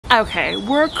Okay,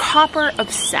 we're copper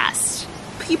obsessed.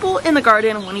 People in the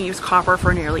garden want to use copper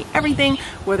for nearly everything,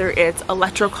 whether it's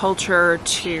electroculture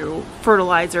to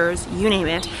fertilizers, you name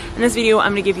it. In this video,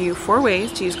 I'm going to give you 4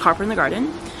 ways to use copper in the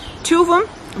garden. 2 of them,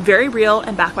 very real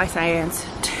and backed by science.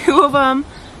 2 of them,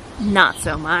 not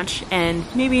so much, and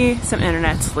maybe some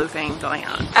internet sleuthing going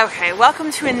on. Okay,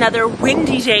 welcome to another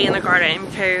windy day in the garden,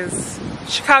 because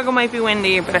Chicago might be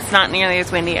windy, but it's not nearly as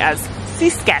windy as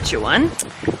Saskatchewan.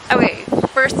 Okay,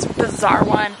 first bizarre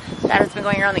one that has been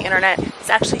going around the internet is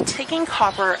actually taking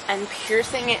copper and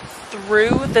piercing it through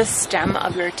the stem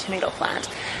of your tomato plant.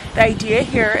 The idea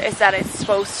here is that it's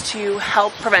supposed to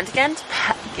help prevent against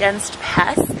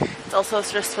pests. It's also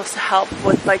supposed to help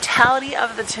with vitality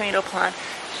of the tomato plant,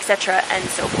 etc. and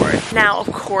so forth. Now,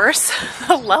 of course,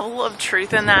 the level of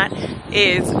truth in that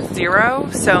is 0,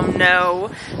 so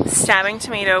no, stabbing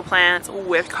tomato plants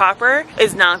with copper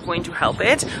is not going to help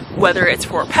it, whether it's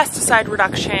for pesticide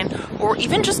reduction or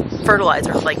even just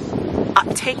fertilizer, like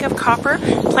uptake of copper.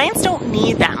 Plants don't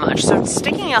need that much, so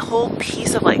sticking a whole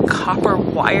piece of like copper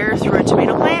wire through a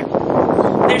tomato plant,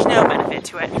 there's no benefit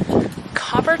to it.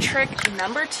 Copper trick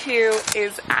number 2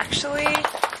 is actually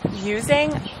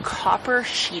using copper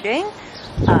sheeting.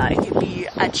 It could be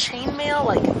a chainmail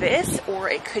like this, or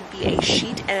it could be a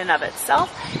sheet in and of itself,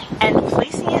 and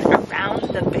placing it around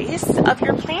the base of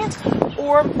your plant,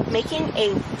 or making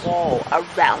a wall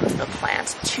around the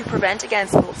plant to prevent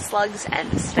against both slugs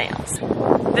and snails.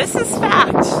 This is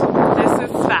fact. This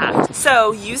is fact.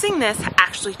 So using this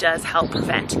actually does help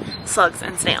prevent slugs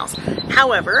and snails.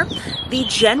 However, the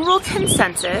general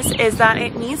consensus is that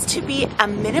it needs to be a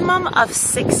minimum of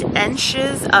 6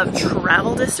 inches of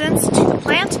travel distance to the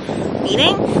plant,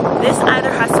 meaning this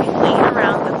either has to be laid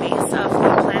around the base of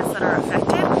the plants that are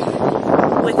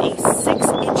affected with a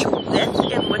 6-inch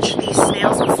width in which the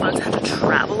snails and slugs have to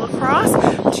travel across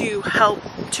to help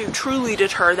to truly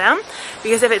deter them,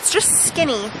 because if it's just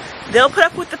skinny, they'll put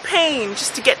up with the pain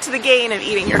just to get to the gain of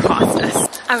eating your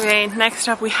hostas. Okay, next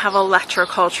up we have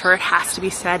electroculture. It has to be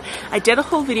said, I did a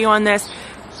whole video on this.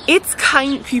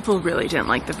 People really didn't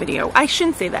like the video. I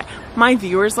shouldn't say that. My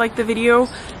viewers like the video,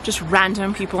 just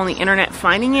random people on the internet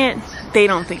finding it, they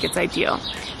don't think it's ideal.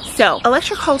 So,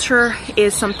 electroculture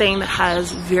is something that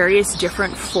has various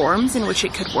different forms in which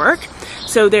it could work.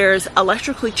 So there's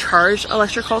electrically charged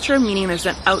electroculture, meaning there's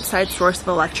an outside source of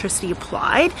electricity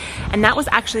applied. And that was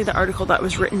actually the article that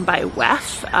was written by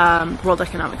WEF, World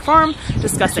Economic Forum,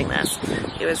 discussing this.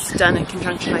 It was done in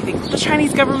conjunction, I think, with the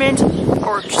Chinese government,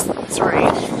 or just, sorry,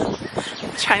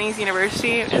 Chinese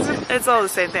university. It's all the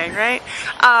same thing, right?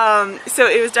 So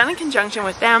it was done in conjunction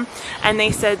with them, and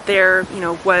they said there,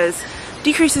 was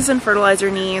decreases in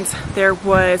fertilizer needs, there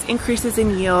was increases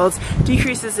in yields,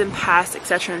 decreases in pests,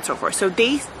 etc. and so forth. So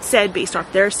they said, based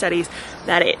off their studies,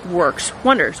 that it works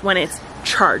wonders when it's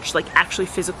charged, like actually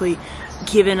physically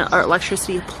given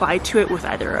electricity applied to it with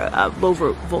either a low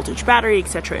voltage battery,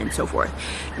 etc. and so forth.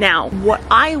 Now, what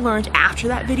I learned after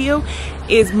that video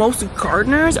is most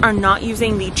gardeners are not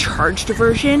using the charged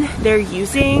version, they're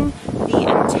using the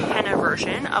antenna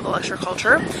version of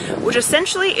electroculture, which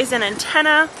essentially is an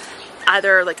antenna,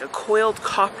 either like a coiled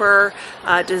copper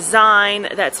design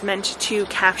that's meant to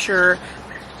capture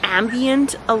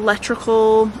ambient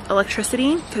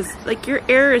electricity, because like your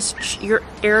air is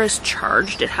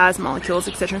charged, it has molecules,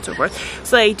 etc. and so forth.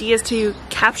 So the idea is to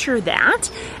capture that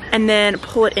and then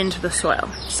pull it into the soil.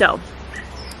 So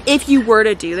if you were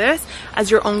to do this as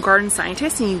your own garden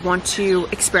scientist and you want to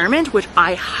experiment, which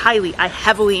I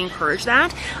heavily encourage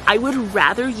that, I would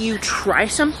rather you try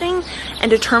something and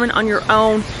determine on your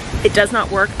own it does not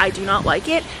work, I do not like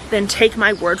it, than take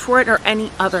my word for it or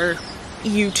any other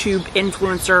YouTube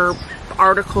influencer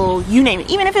article, you name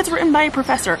it. Even if it's written by a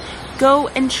professor, go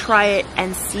and try it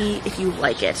and see if you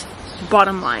like it.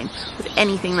 Bottom line, with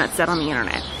anything that's said on the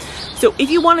internet. So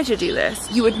if you wanted to do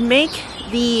this, you would make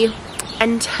the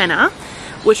antenna,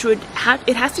 which would have,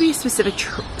 it has to be a specific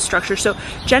structure. So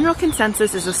general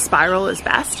consensus is a spiral is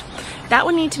best. That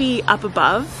would need to be up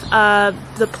above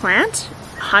the plant,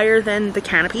 higher than the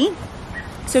canopy.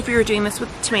 So if you were doing this with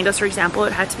tomatoes, for example,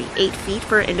 it had to be 8 feet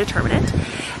for indeterminate.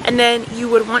 And then you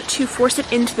would want to force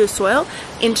it into the soil,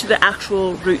 into the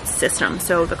actual root system.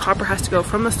 So the copper has to go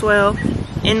from the soil,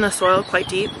 in the soil quite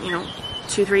deep,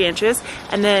 2-3 inches,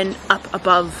 and then up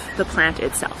above the plant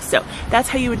itself. So that's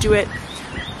how you would do it.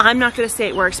 I'm not going to say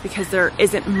it works because there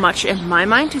isn't much in my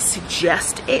mind to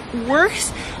suggest it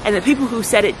works, and the people who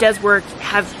said it does work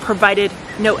have provided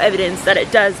no evidence that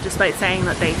it does, despite saying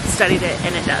that they studied it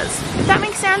and it does. If that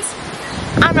makes sense?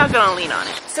 I'm not gonna lean on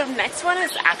it. So next one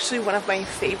is actually one of my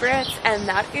favorites, and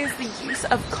that is the use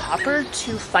of copper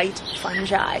to fight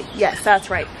fungi. Yes, that's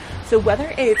right. So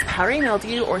whether it's powdery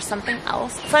mildew or something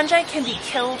else, fungi can be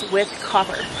killed with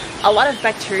copper. A lot of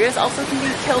bacteria also can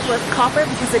be killed with copper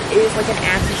because it is like an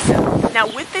antidote. Now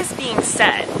with this being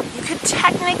said, you could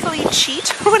technically cheat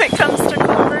when it comes to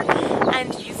copper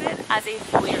and use it as a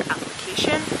foliar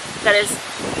application that is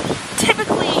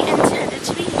typically intended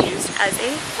to be used as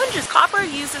a fungicide. Copper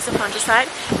used as a fungicide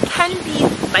can be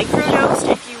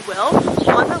microdosed, if you will,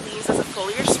 on the leaves as a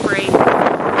foliar spray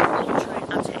for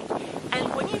nutrient uptake.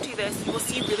 And when you do this, you will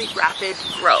see really rapid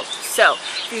growth. So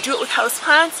if you do it with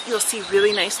houseplants, you'll see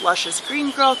really nice luscious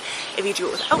green growth. If you do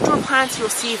it with outdoor plants, you'll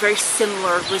see very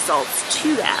similar results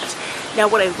to that. Now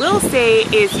what I will say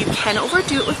is you can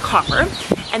overdo it with copper,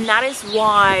 and that is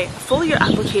why foliar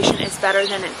application is better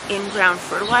than an in-ground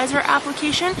fertilizer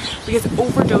application, because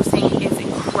overdosing is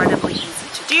incredibly easy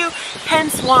to do,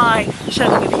 hence why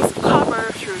shoving a piece of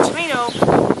copper through a tomato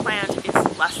plant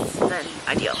is less than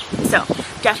ideal. So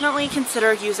definitely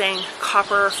consider using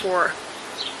copper for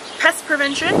pest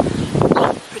prevention,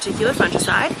 particular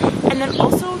fungicide, and then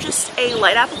also just a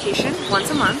light application once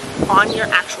a month on your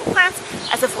actual plants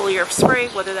as a foliar spray,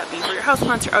 whether that be for your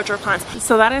houseplants or outdoor plants.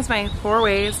 So that is my 4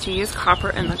 ways to use copper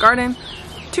in the garden.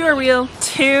 2 are real,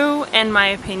 2 in my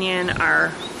opinion are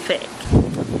fake.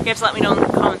 You have to let me know in the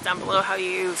comments down below how you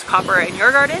use copper in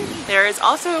your garden. There is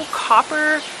also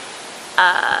copper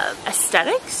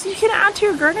aesthetics you can add to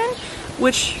your garden,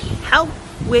 which help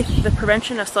with the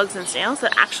prevention of slugs and snails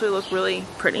that actually look really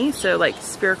pretty. So like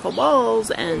spherical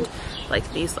balls and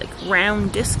like these like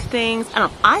round disc things. I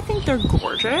don't know, I think they're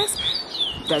gorgeous.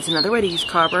 That's another way to use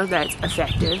copper that's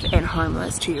effective and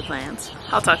harmless to your plants.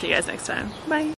 I'll talk to you guys next time. Bye.